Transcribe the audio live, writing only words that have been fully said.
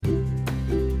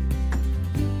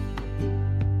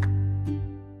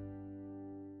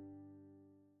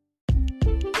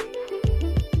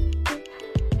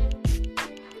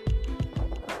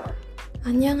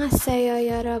안녕하세요,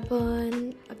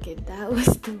 여러분. Okay, that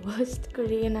was the worst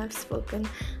Korean I've spoken.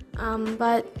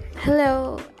 But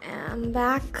hello, I'm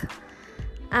back.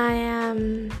 I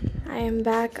am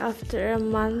back after a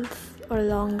month or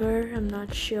longer. I'm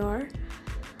not sure.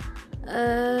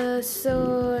 I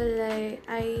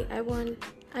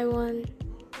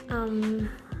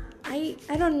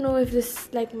don't know if this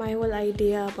my whole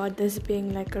idea about this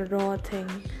being like a raw thing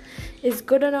is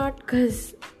good or not,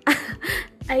 cause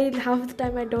I half the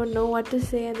time I don't know what to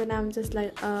say, and then I'm just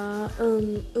like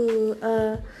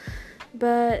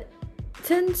but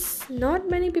since not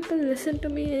many people listen to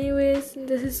me anyways,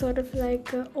 this is sort of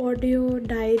like an audio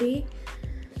diary.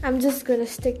 I'm just gonna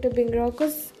stick to being raw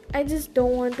because I just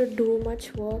don't want to do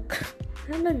much work.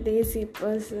 I'm a lazy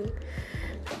person.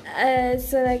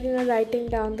 Writing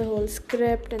down the whole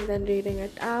script and then reading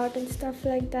it out and stuff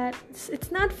like that. It's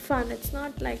not fun. It's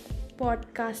not like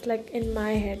podcast like in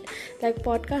my head. Like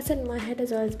podcast in my head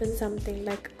has always been something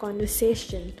like a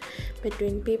conversation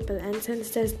between people. And since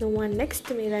there's no one next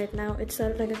to me right now, it's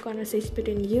sort of like a conversation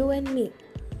between you and me.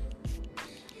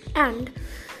 And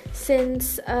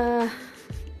since I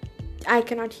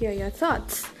cannot hear your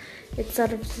thoughts, it's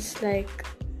sort of just like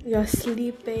you're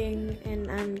sleeping and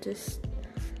I'm just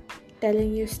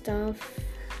telling you stuff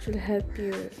to help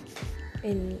you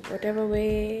in whatever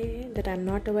way that I'm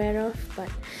not aware of. But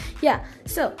yeah,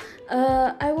 so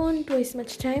I won't waste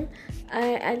much time.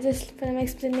 I just, for an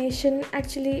explanation,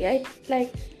 actually I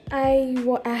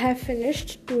have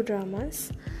finished 2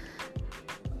 dramas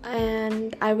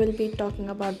and I will be talking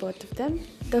about both of them.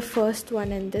 The first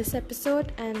one in this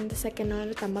episode and the second one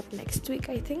will come up next week,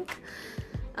 I think.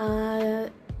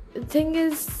 The thing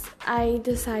is, I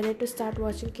decided to start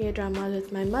watching K-dramas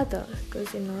with my mother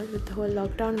because, with the whole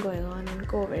lockdown going on and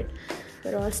COVID,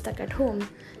 we're all stuck at home.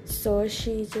 So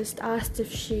she just asked if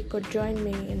she could join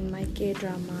me in my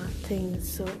K-drama thing.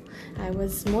 So I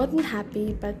was more than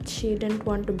happy, but she didn't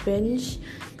want to binge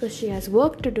because she has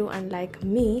work to do, unlike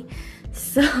me.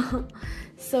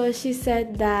 So she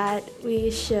said that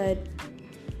we should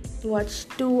watch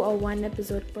 2 or 1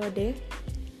 episode per day.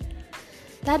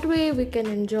 That way we can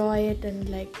enjoy it and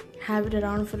have it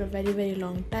around for a very, very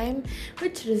long time,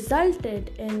 which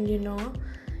resulted in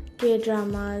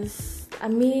K-dramas.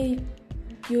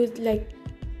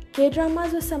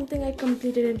 K-dramas was something I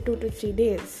completed in 2 to 3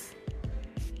 days.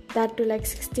 That to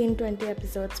 16-20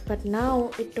 episodes. But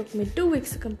now it took me 2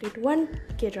 weeks to complete 1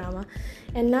 K-drama,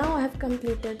 and now I have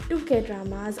completed 2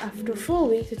 K-dramas after 4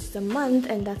 weeks, which is a month,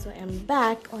 and that's why I'm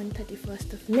back on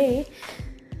 31st of May.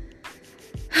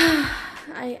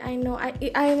 I know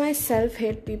I myself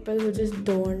hate people who just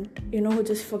don't, who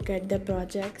just forget their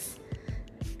projects.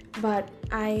 But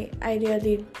I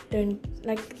really didn't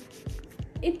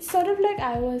it's sort of like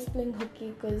I was playing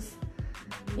hooky because,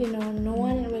 no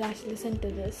one will actually listen to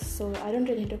this. So I don't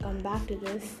really need to come back to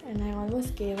this. And I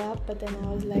almost gave up, but then I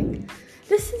was like,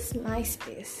 this is my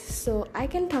space. So I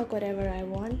can talk whatever I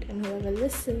want, and whoever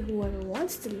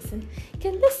wants to listen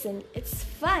can listen. It's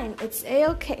fine. It's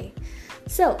A-okay.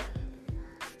 So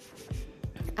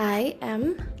I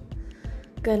am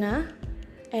gonna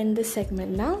end the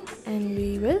segment now, and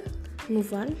we will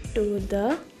move on to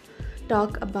the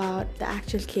talk about the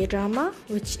actual K-drama,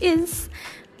 which is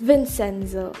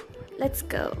Vincenzo. Let's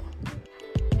go.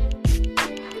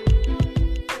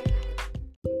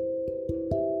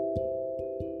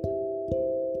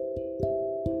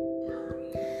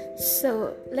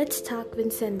 So let's talk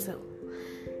Vincenzo.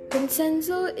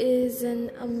 Vincenzo is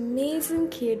an amazing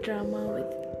K-drama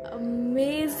with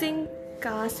amazing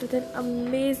cast, with an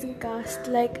amazing cast.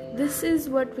 This is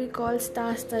what we call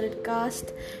star-studded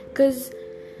cast, because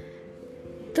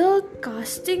the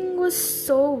casting was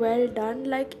so well done.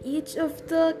 Each of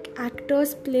the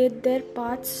actors played their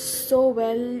parts so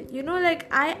well.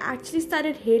 I actually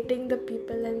started hating the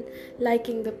people and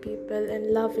liking the people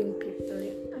and loving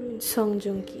people.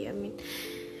 Joong Ki.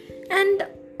 And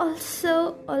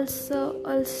also,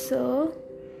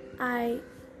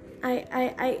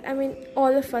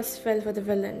 all of us fell for the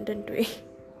villain, didn't we?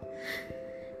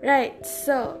 Right,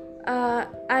 so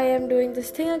I am doing this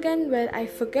thing again where I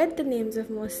forget the names of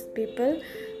most people,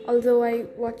 although I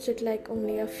watched it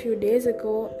only a few days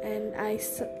ago, and I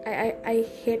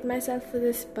hate myself for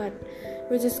this, but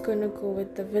we're just gonna go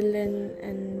with the villain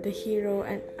and the hero.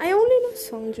 And I only know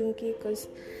Joong Ki because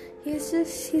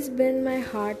he's been in my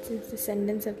heart since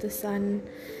Descendants of the Sun,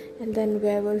 and then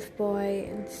Werewolf Boy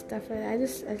and stuff. I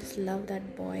just love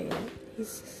that boy, and he's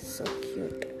so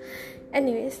cute.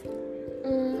 Anyways,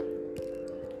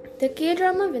 the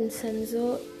K-drama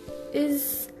Vincenzo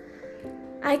is,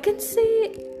 I can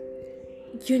say,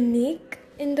 unique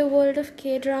in the world of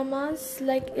K-dramas,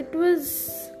 like it was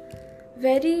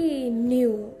very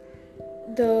new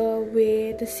the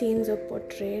way the scenes are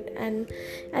portrayed, and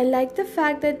I like the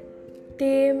fact that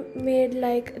they made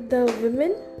like the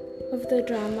women of the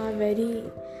drama very,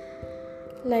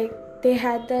 like, they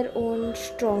had their own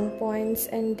strong points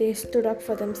and they stood up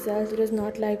for themselves. It was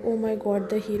not like, oh my god,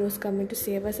 the hero's coming to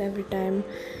save us every time,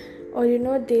 or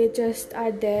they just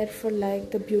are there for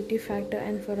like the beauty factor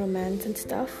and for romance and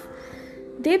stuff.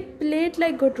 They played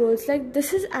like good roles. Like,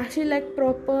 this is actually like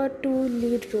proper two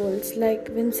lead roles. Like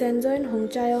Vincenzo and Hong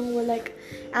Chae-young were like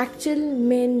actual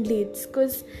main leads,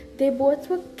 because they both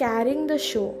were carrying the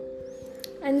show,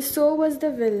 and so was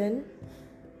the villain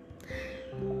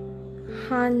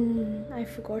Han. I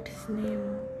forgot his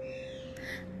name.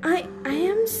 I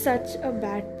am such a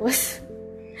bad person.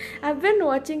 I've been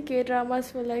watching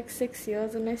K-dramas for like 6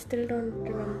 years and I still don't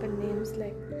remember names.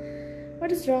 Like,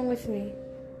 what is wrong with me?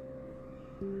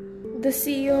 The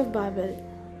CEO of Babel,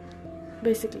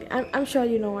 basically. I'm sure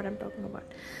you know what I'm talking about.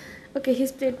 Okay,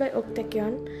 he's played by Ok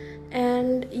Taekyeon,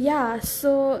 and yeah,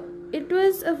 so it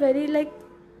was a very like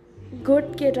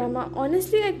good K-drama.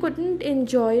 Honestly, I couldn't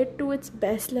enjoy it to its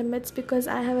best limits because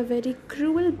I have a very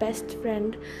cruel best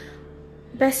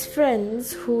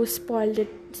friends who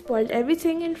spoiled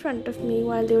everything in front of me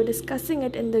while they were discussing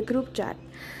it in the group chat.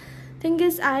 Thing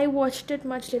is, I watched it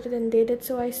much later than they did,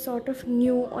 so I sort of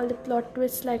knew all the plot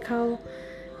twists, like how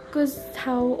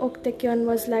Ok Taekyeon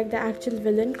was like the actual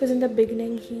villain, because in the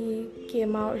beginning he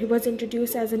was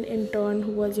introduced as an intern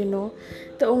who was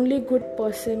the only good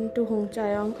person to Hong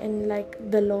Chae-young in like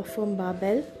the law firm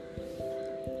Babel.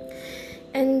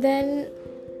 And then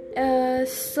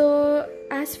so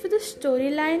as for the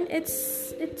storyline,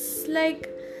 it's like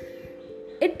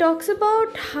it talks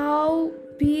about how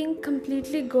being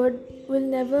completely good will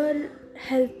never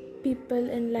help people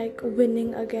in like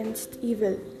winning against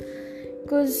evil,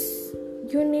 because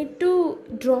you need to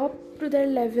drop to their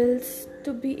levels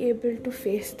to be able to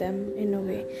face them in a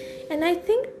way. And I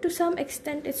think to some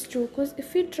extent it's true, because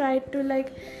if we try to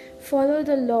like follow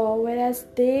the law whereas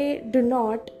they do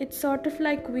not, it's sort of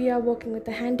like we are working with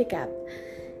a handicap,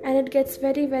 and it gets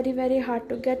very very very hard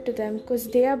to get to them because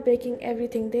they are breaking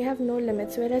everything. They have no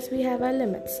limits, whereas we have our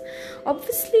limits.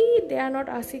 Obviously they are not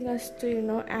asking us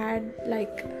to add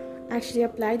like actually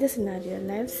apply this in our real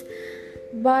lives,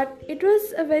 but it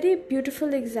was a very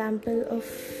beautiful example of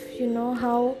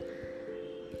how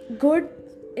good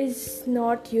is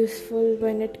not useful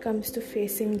when it comes to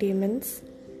facing demons.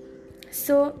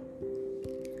 So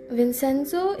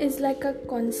Vincenzo is like a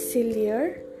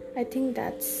conciliar, I think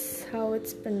that's how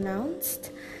it's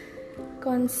pronounced,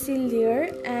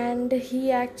 conciliar, and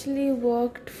he actually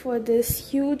worked for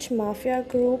this huge mafia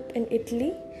group in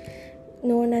Italy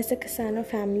known as the Casano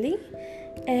family,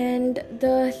 and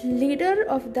the leader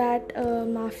of that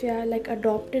mafia like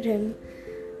adopted him,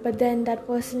 but then that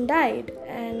person died,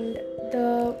 and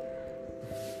the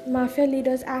mafia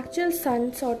leader's actual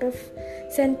son sort of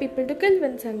sent people to kill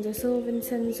Vincenzo. So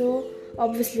Vincenzo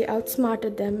obviously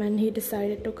outsmarted them, and he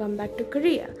decided to come back to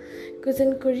Korea, because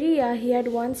in Korea he had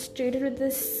once traded with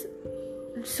this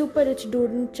super rich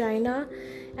dude in China,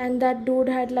 and that dude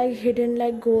had like hidden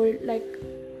like gold, like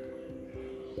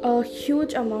a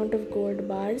huge amount of gold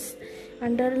bars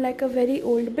under like a very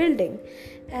old building,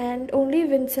 and only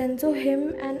Vincenzo,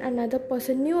 him and another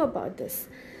person knew about this.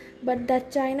 But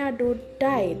that China dude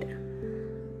died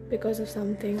because of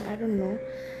something, I don't know.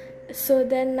 So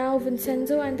then now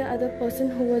Vincenzo and the other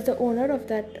person who was the owner of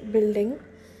that building,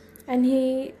 and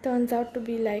he turns out to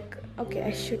be like, okay,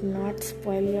 I should not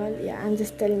spoil y'all. Yeah, I'm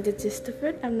just telling the gist of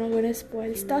it. I'm not gonna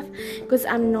spoil stuff because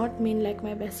I'm not mean like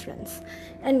my best friends.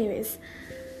 Anyways,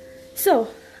 so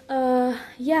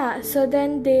so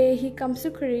then he comes to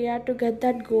Korea to get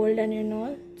that gold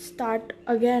and start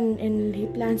again, and he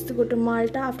plans to go to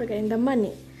Malta after getting the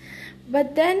money.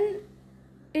 But then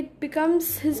it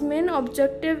becomes his main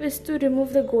objective is to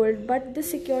remove the gold, but the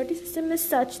security system is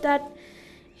such that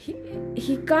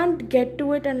he can't get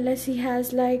to it unless he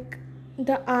has like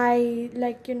the eye,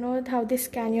 like how they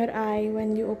scan your eye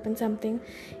when you open something,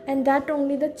 and that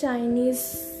only the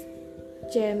Chinese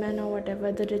chairman or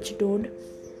whatever, the rich dude,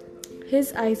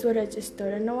 his eyes were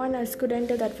registered, and no one else could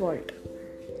enter that vault.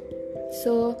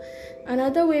 So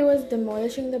another way was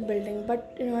demolishing the building,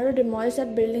 but in order to demolish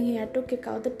that building he had to kick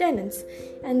out the tenants,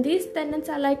 and these tenants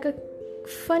are like a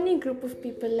funny group of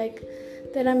people. Like,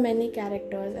 there are many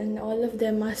characters and all of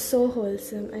them are so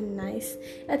wholesome and nice,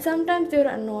 and sometimes they were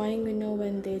annoying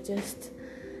when they just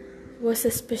were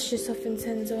suspicious of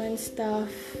Vincenzo and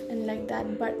stuff and like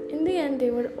that, but in the end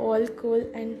they were all cool,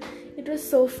 and it was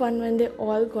so fun when they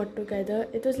all got together.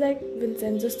 It was like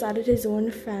Vincenzo started his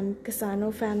own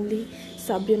Casano family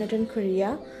subunit in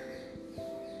Korea,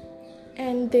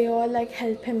 and they all like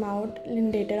help him out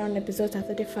in later on episodes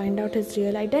after they find out his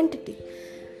real identity.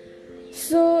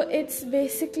 So it's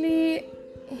basically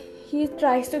he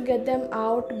tries to get them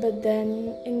out, but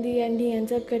then in the end he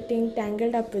ends up getting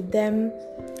tangled up with them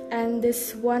and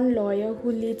this one lawyer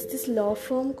who leads this law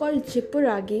firm called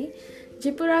Jipuragi.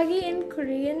 Jipuragi in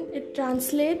Korean, it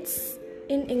translates,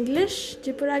 in English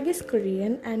Jipuragi is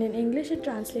Korean, and in English it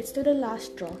translates to the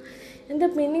last straw. And the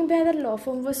meaning behind that law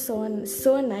firm was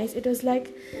so nice. It was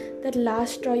like that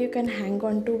last straw you can hang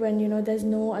on to when there's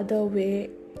no other way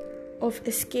of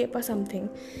escape or something.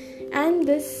 And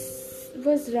this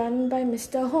was run by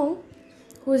Mr. Hong,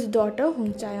 whose daughter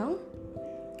Hong Chae-young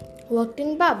worked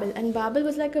in Babel, and Babel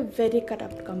was like a very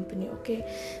corrupt company. Okay,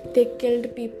 they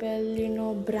killed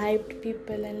people, bribed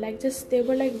people, and they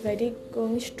were like very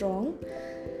going strong,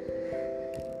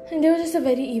 and they were just a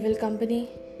very evil company.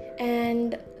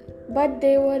 But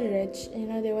they were rich,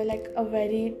 they were like a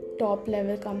very top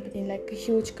level company, like a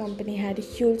huge company, had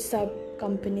huge sub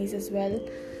companies as well.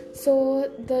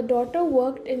 So the daughter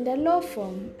worked in their law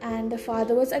firm and the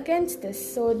father was against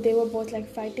this, so they were both like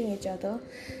fighting each other.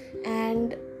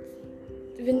 And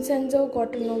Vincenzo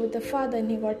got to know with the father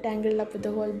and he got tangled up with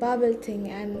the whole Babel thing,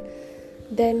 and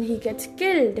then he gets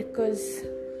killed because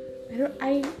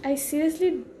I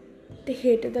seriously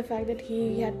hated the fact that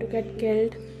he had to get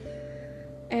killed,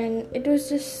 and it was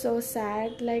just so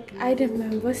sad. Like, I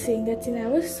remember seeing that scene, I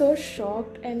was so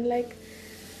shocked and like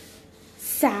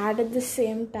sad at the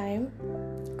same time,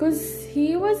 because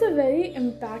he was a very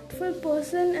impactful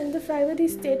person, and the fact that he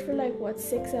stayed for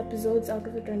 6 episodes out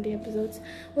of the 20 episodes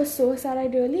was so sad. I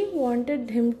really wanted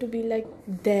him to be like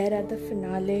there at the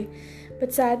finale,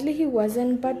 but sadly he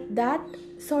wasn't. But that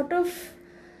sort of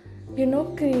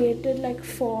created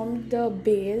formed the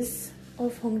base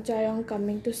of Hong Chae-young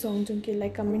coming to Song Joong Ki,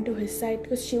 coming to his side,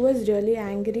 because she was really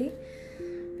angry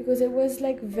because it was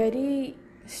very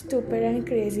stupid and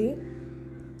crazy.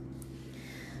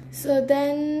 So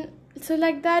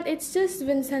like that, it's just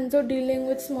Vincenzo dealing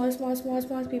with small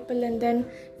people, and then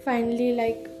finally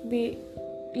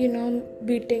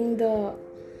beating the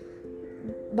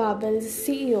Babel's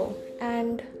CEO.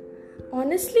 And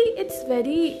honestly, it's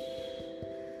very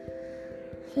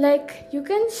you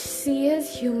can see his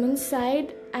human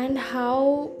side and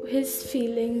how his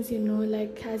feelings,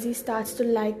 as he starts to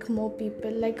like more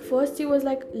people. First he was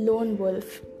lone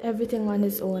wolf, everything on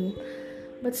his own,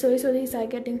 but slowly he started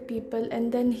getting people,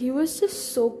 and then he was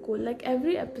just so cool.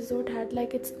 Every episode had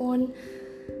its own,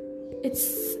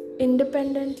 its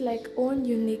independent own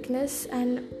uniqueness,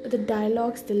 and the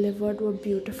dialogues delivered were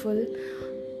beautiful.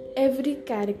 Every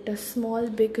character, small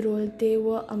big role, they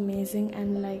were amazing,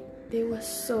 and they were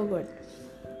so good.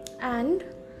 And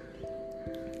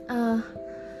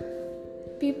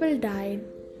people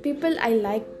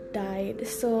I died,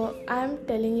 so I'm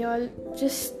telling y'all,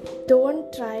 just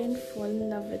don't try and fall in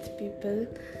love with people.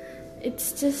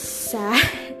 It's just sad.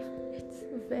 It's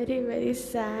very, very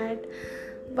sad.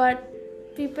 But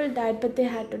people died, but they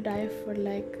had to die for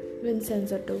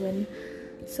Vincenzo to win,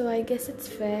 so I guess it's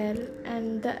fair.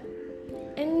 And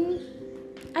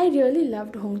I really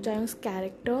loved Hong Chae-young's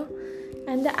character,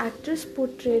 and the actress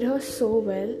portrayed her so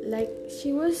well.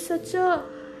 She was such a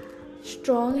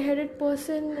strong-headed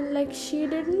person, and she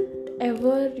didn't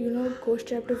ever go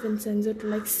straight up to Vincenzo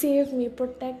to save me,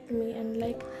 protect me, and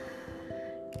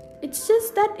it's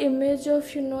just that image of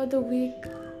the weak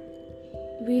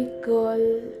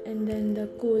girl, and then the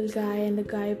cool guy and the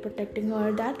guy protecting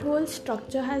her. That whole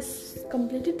structure has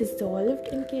completely dissolved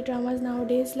in K-dramas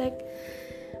nowadays.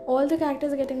 All the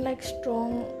characters are getting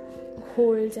strong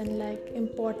holds and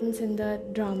importance in the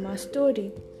drama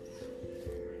story,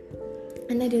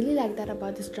 and I really like that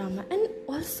about this drama. And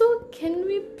also, can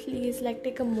we please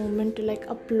take a moment to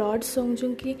applaud Song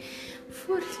Joong Ki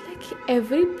for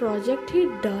every project he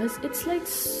does? It's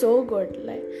so good.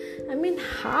 I mean,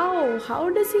 how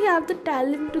does he have the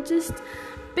talent to just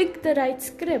pick the right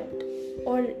script?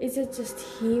 Or is it just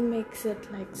he makes it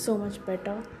so much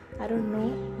better? I don't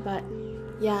know, but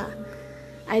yeah,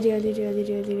 I really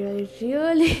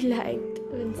liked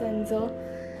Vincenzo.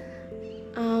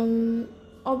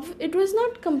 It was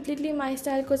not completely my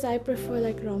style, because I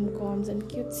prefer rom-coms and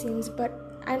cute scenes,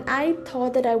 and I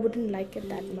thought that I wouldn't like it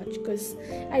that much, because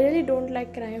I really don't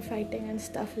like crime fighting and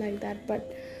stuff like that.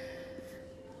 But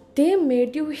they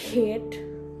made you hate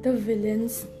the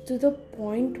villains to the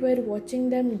point where watching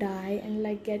them die and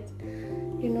get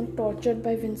tortured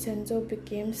by Vincenzo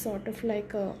became sort of a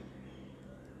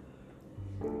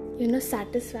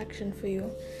satisfaction for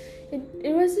you.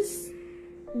 it was just,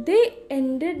 they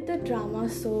ended the drama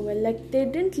so well. Like, they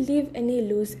didn't leave any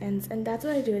loose ends, and that's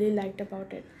what I really liked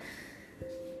about it.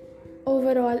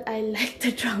 Overall, I liked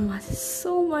the drama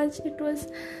so much. It was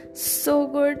so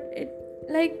good. It,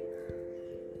 like,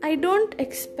 I don't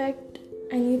expect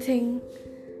anything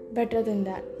better than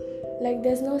that. Like,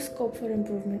 there's no scope for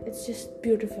improvement. It's just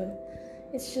beautiful.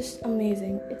 It's just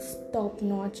amazing. It's top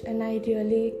notch, and I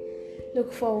really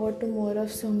look forward to more of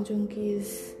Joong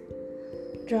Ki's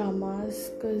dramas,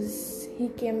 because he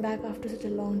came back after such a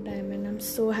long time, and I'm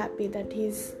so happy that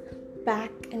he's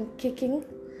back and kicking.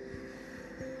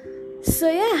 So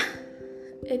yeah,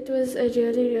 it was a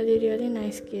really, really, really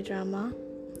nice K-drama.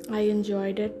 I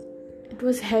enjoyed it. It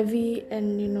was heavy,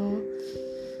 and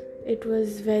it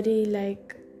was very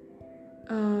like,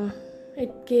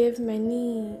 it gave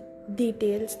many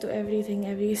details to everything,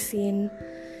 every scene.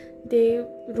 They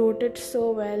wrote it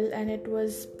so well, and it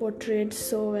was portrayed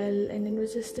so well, and it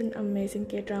was just an amazing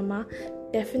K-drama.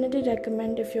 Definitely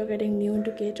recommend if you're getting new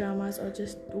into K-dramas or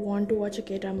just want to watch a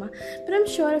K-drama. But I'm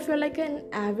sure if you're like an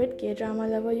avid K-drama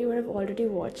lover, you would have already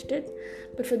watched it.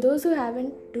 But for those who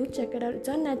haven't, do check it out. It's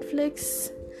on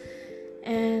Netflix,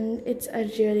 and it's a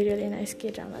really, really nice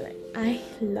K-drama. Like, I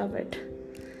love it.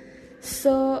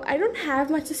 So I don't have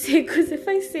much to say, because if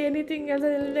I say anything else,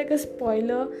 it'll be like a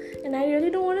spoiler, and I really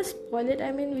don't want to spoil it.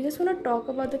 I mean, we just want to talk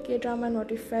about the K-drama and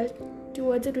what we felt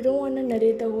towards it. We don't want to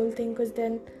narrate the whole thing, because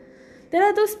then there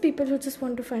are those people who just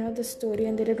want to find out the story,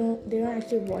 and they don't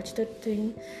actually watch the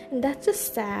thing, and that's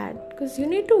just sad, because you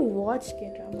need to watch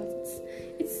K-dramas.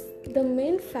 It's the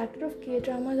main factor of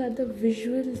K-dramas are the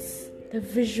visuals.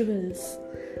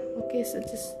 Okay, so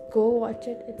just go watch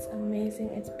it. It's amazing.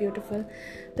 It's beautiful.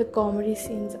 The comedy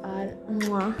scenes are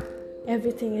mwah.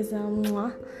 Everything is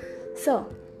mwah. So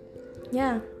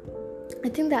yeah, I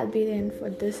think that'll be the end for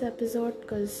this episode,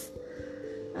 because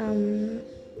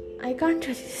I can't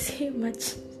really say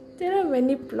much. There are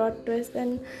many plot twists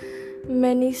and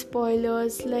many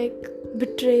spoilers, like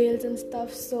betrayals and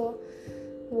stuff. So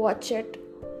watch it.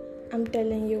 I'm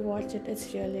telling you, watch it.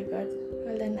 It's really good.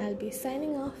 Well, then I'll be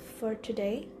signing off for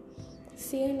today.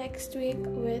 See you next week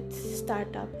with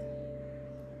Startup.